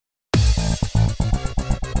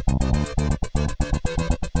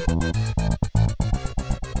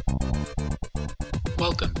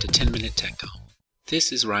10-Minute Tech Home.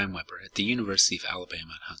 This is Ryan Weber at the University of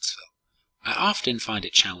Alabama at Huntsville. I often find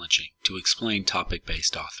it challenging to explain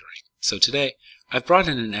topic-based authoring, so today I've brought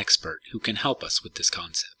in an expert who can help us with this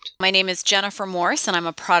concept. My name is Jennifer Morse, and I'm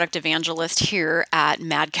a product evangelist here at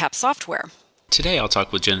Madcap Software. Today I'll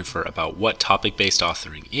talk with Jennifer about what topic-based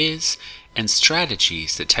authoring is and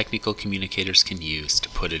strategies that technical communicators can use to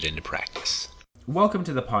put it into practice. Welcome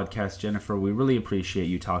to the podcast, Jennifer. We really appreciate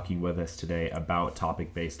you talking with us today about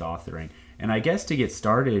topic-based authoring. And I guess to get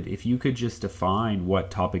started, if you could just define what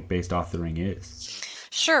topic-based authoring is.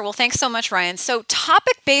 Sure. Well, thanks so much, Ryan. So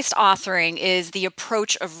topic-based authoring is the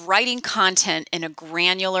approach of writing content in a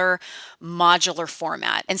granular, modular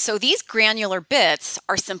format. And so these granular bits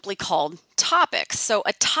are simply called topics. So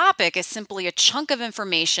a topic is simply a chunk of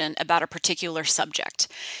information about a particular subject.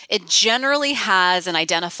 It generally has an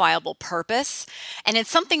identifiable purpose, and it's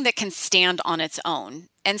something that can stand on its own.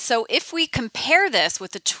 And so if we compare this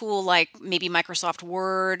with a tool like maybe Microsoft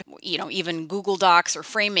Word, even Google Docs or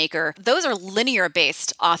FrameMaker, those are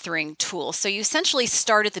linear-based authoring tools. So you essentially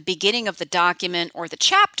start at the beginning of the document or the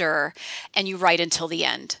chapter, and you write until the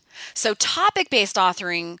end. So topic-based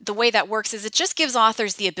authoring, the way that works is it just gives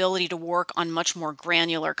authors the ability to work on much more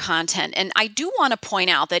granular content. And I do want to point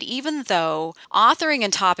out that even though authoring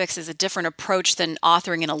in topics is a different approach than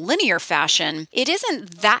authoring in a linear fashion, it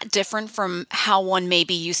isn't that different from how one may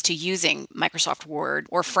be used to using Microsoft Word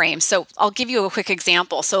or Frame. So I'll give you a quick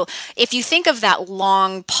example. So if you think of that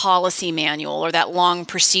long policy manual or that long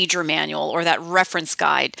procedure manual or that reference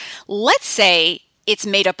guide, let's say it's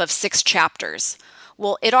made up of 6 chapters.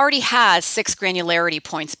 Well, it already has 6 granularity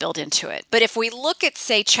points built into it. But if we look at,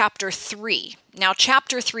 say, chapter 3, now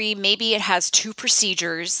chapter 3, maybe it has 2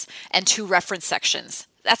 procedures and 2 reference sections.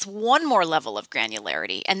 That's one more level of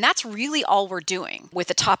granularity. And that's really all we're doing with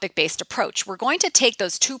a topic-based approach. We're going to take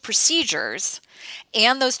those 2 procedures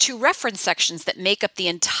and those 2 reference sections that make up the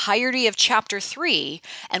entirety of chapter 3,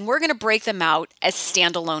 and we're going to break them out as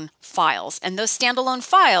standalone files. And those standalone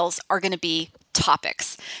files are going to be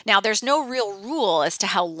topics. Now, there's no real rule as to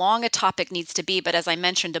how long a topic needs to be, but as I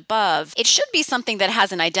mentioned above, it should be something that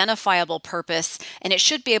has an identifiable purpose, and it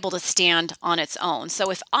should be able to stand on its own. So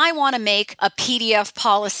if I want to make a PDF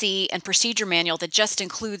policy and procedure manual that just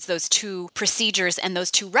includes those 2 procedures and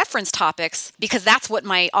those 2 reference topics, because that's what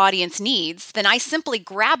my audience needs, then I simply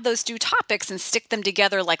grab those 2 topics and stick them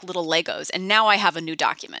together like little Legos, and now I have a new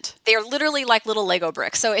document. They're literally like little Lego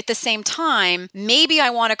bricks. So at the same time, maybe I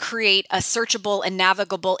want to create a searchable and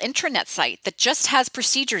navigable intranet site that just has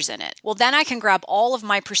procedures in it. Well, then I can grab all of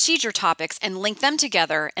my procedure topics and link them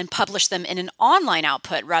together and publish them in an online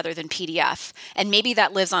output rather than PDF. And maybe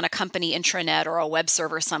that lives on a company intranet or a web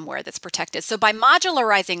server somewhere that's protected. So by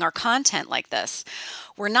modularizing our content like this,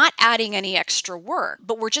 we're not adding any extra work,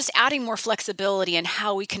 but we're just adding more flexibility in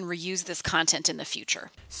how we can reuse this content in the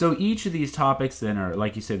future. So each of these topics then are,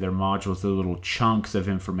 like you said, they're modules, they're little chunks of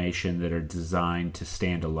information that are designed to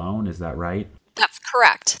stand alone. Is that right? That's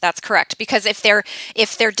correct. That's correct. Because if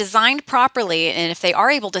they're designed properly and if they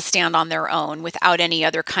are able to stand on their own without any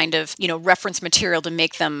other kind of, reference material to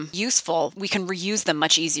make them useful, we can reuse them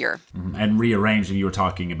much easier. Mm-hmm. And rearrange them. You were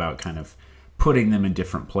talking about kind of putting them in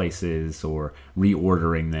different places or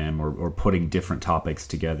reordering them or putting different topics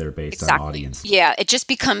together based on audience. Yeah, it just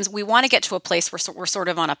becomes, we want to get to a place where we're sort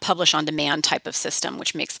of on a publish on demand type of system,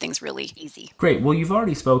 which makes things really easy. Great. Well, you've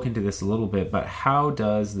already spoken to this a little bit, but how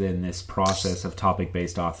does then this process of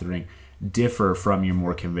topic-based authoring differ from your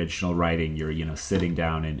more conventional writing, your sitting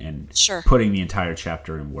down and Sure. putting the entire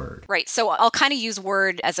chapter in Word? Right. So I'll kind of use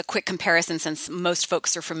Word as a quick comparison since most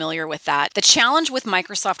folks are familiar with that. The challenge with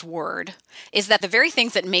Microsoft Word is that the very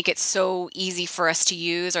things that make it so easy for us to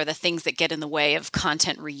use are the things that get in the way of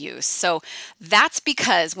content reuse. So that's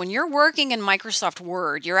because when you're working in Microsoft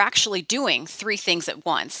Word, you're actually doing 3 things at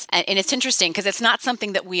once. And it's interesting because it's not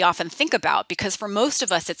something that we often think about because for most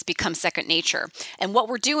of us, it's become second nature. And what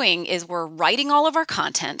we're doing is we're writing all of our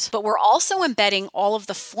content, but we're also embedding all of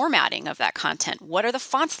the formatting of that content. What are the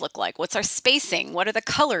fonts look like? What's our spacing? What are the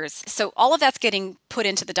colors? So all of that's getting put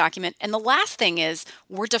into the document. And the last thing is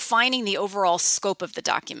we're defining the overall scope of the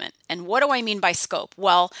document. And what do I mean by scope?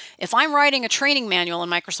 Well, if I'm writing a training manual in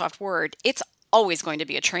Microsoft Word, it's always going to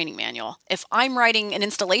be a training manual. If I'm writing an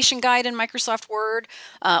installation guide in Microsoft Word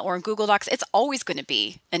or in Google Docs, it's always going to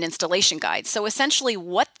be an installation guide. So essentially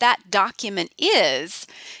what that document is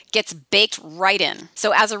gets baked right in.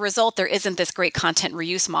 So as a result, there isn't this great content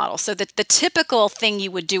reuse model. So the typical thing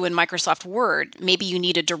you would do in Microsoft Word, maybe you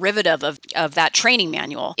need a derivative of that training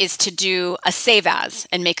manual, is to do a save as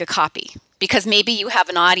and make a copy. Because maybe you have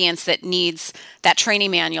an audience that needs that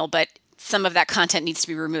training manual, but some of that content needs to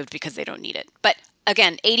be removed because they don't need it. But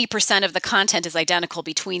Again, 80% of the content is identical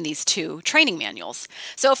between these two training manuals.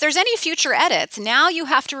 So if there's any future edits, now you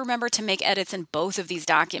have to remember to make edits in both of these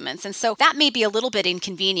documents. And so that may be a little bit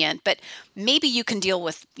inconvenient, but maybe you can deal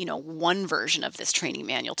with, one version of this training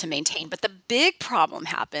manual to maintain. But the big problem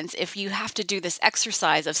happens if you have to do this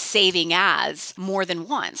exercise of saving as more than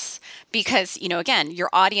once, because, again, your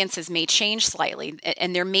audiences may change slightly,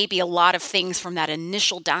 and there may be a lot of things from that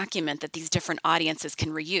initial document that these different audiences can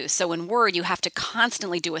reuse. So in Word, you have to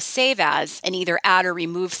constantly do a save as and either add or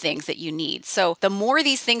remove things that you need. So the more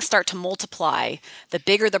these things start to multiply, the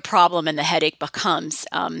bigger the problem and the headache becomes.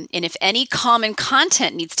 And if any common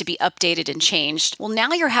content needs to be updated and changed, well,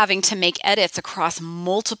 now you're having to make edits across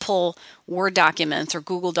multiple Word documents or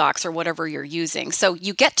Google Docs or whatever you're using. So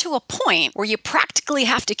you get to a point where you practically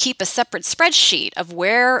have to keep a separate spreadsheet of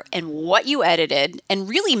where and what you edited and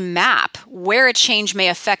really map where a change may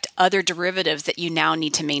affect other derivatives that you now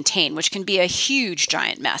need to maintain, which can be a huge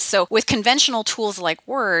giant mess. So with conventional tools like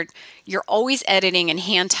Word, you're always editing and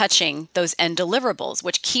hand touching those end deliverables,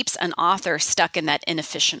 which keeps an author stuck in that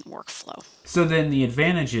inefficient workflow. So then the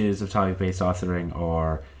advantages of topic-based authoring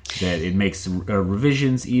are that it makes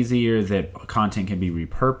revisions easier, that content can be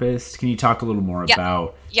repurposed. Can you talk a little more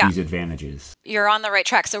about these advantages? You're on the right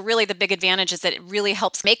track. So really the big advantage is that it really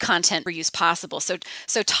helps make content reuse possible. So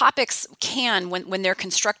topics can, when they're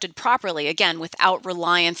constructed properly, again, without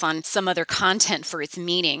reliance on some other content for its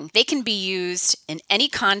meaning, they can be used in any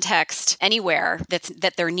context, anywhere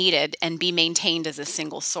that they're needed and be maintained as a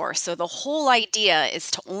single source. So the whole idea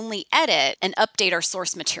is to only edit and update our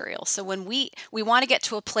source material. So when we want to get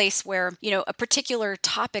to a place where, a particular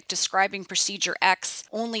topic describing procedure X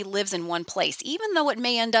only lives in one place, even though it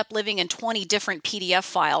may end up living in 20 different PDF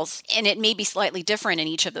files, and it may be slightly different in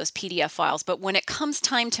each of those PDF files. But when it comes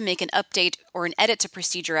time to make an update or an edit to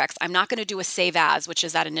procedure X, I'm not going to do a save as, which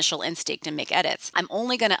is that initial instinct and make edits. I'm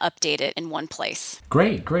only going to update it in one place.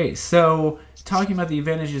 Great. So talking about the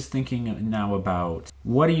advantages, thinking now about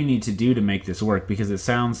what do you need to do to make this work? Because it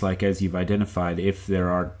sounds like, as you've identified, if there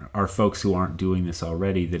are folks who aren't doing this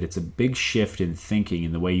already, that it's a big shift in thinking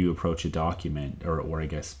in the way you approach a document or I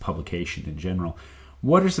guess publication in general.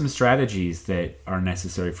 What are some strategies that are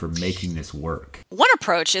necessary for making this work? One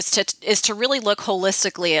approach is to really look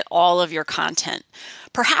holistically at all of your content.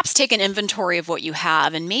 Perhaps take an inventory of what you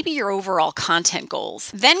have and maybe your overall content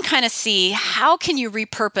goals. Then kind of see how can you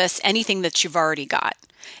repurpose anything that you've already got.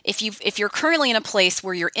 If you're currently in a place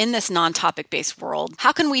where you're in this non-topic-based world,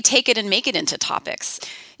 how can we take it and make it into topics?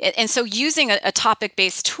 And so using a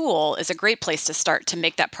topic-based tool is a great place to start to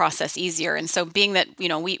make that process easier. And so being that,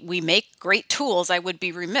 we make great tools, I would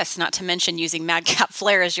be remiss not to mention using Madcap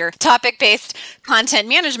Flare as your topic-based content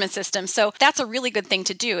management system. So that's a really good thing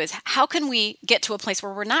to do, is how can we get to a place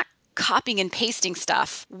where we're not copying and pasting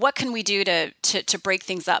stuff? What can we do to break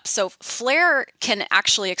things up? So Flare can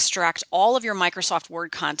actually extract all of your Microsoft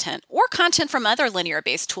Word content or content from other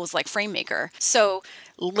linear-based tools like FrameMaker. So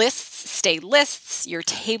lists stay lists, your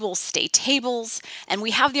tables stay tables, and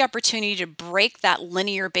we have the opportunity to break that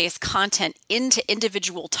linear-based content into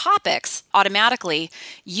individual topics automatically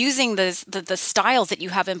using the styles that you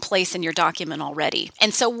have in place in your document already.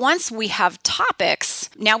 And so once we have topics,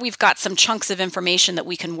 now we've got some chunks of information that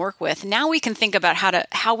we can work with. Now we can think about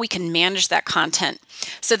how we can manage that content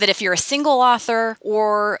so that if you're a single author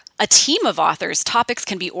or a team of authors, topics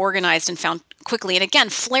can be organized and found quickly. And again,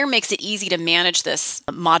 Flare makes it easy to manage this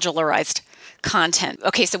modularized content.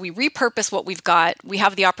 Okay, so we repurpose what we've got. We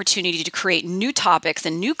have the opportunity to create new topics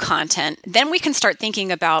and new content. Then we can start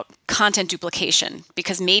thinking about content duplication,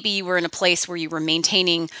 because maybe you were in a place where you were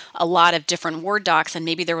maintaining a lot of different Word docs and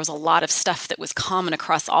maybe there was a lot of stuff that was common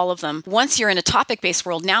across all of them. Once you're in a topic-based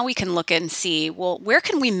world, now we can look and see, well, where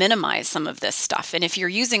can we minimize some of this stuff? And if you're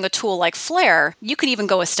using a tool like Flare, you can even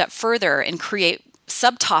go a step further and create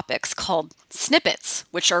subtopics called snippets,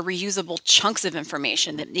 which are reusable chunks of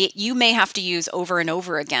information that you may have to use over and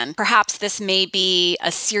over again. Perhaps this may be a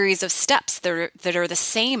series of steps that are the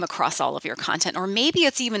same across all of your content, or maybe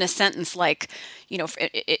it's even a sentence like,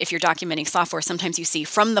 if you're documenting software, sometimes you see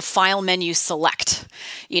from the file menu select.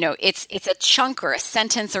 It's a chunk or a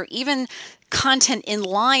sentence or even content in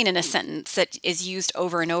line in a sentence that is used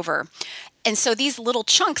over and over. And so these little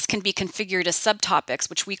chunks can be configured as subtopics,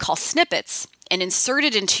 which we call snippets, and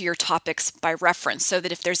inserted into your topics by reference, so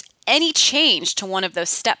that if there's any change to one of those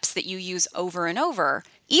steps that you use over and over,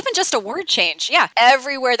 even just a word change. Yeah.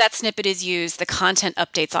 Everywhere that snippet is used, the content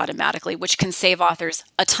updates automatically, which can save authors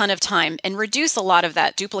a ton of time and reduce a lot of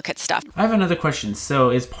that duplicate stuff. I have another question. So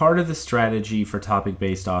is part of the strategy for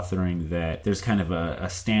topic-based authoring that there's kind of a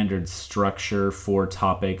standard structure for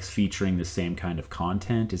topics featuring the same kind of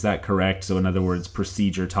content? Is that correct? So in other words,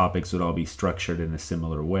 procedure topics would all be structured in a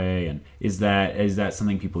similar way. And is that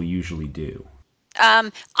something people usually do?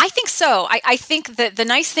 I think so. I think that the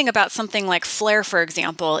nice thing about something like Flare, for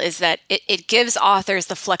example, is that it gives authors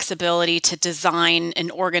the flexibility to design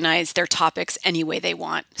and organize their topics any way they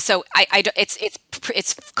want. So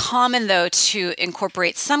it's common, though, to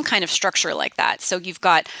incorporate some kind of structure like that. So you've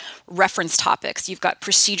got reference topics, you've got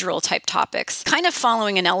procedural type topics, kind of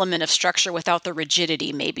following an element of structure without the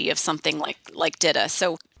rigidity maybe of something like DITA.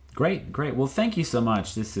 So Great. Well, thank you so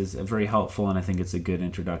much. This is very helpful, and I think it's a good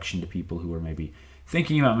introduction to people who are maybe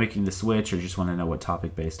thinking about making the switch or just want to know what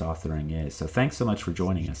topic-based authoring is. So thanks so much for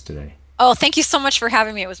joining us today. Oh, thank you so much for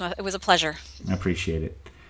having me. It was a pleasure. I appreciate it.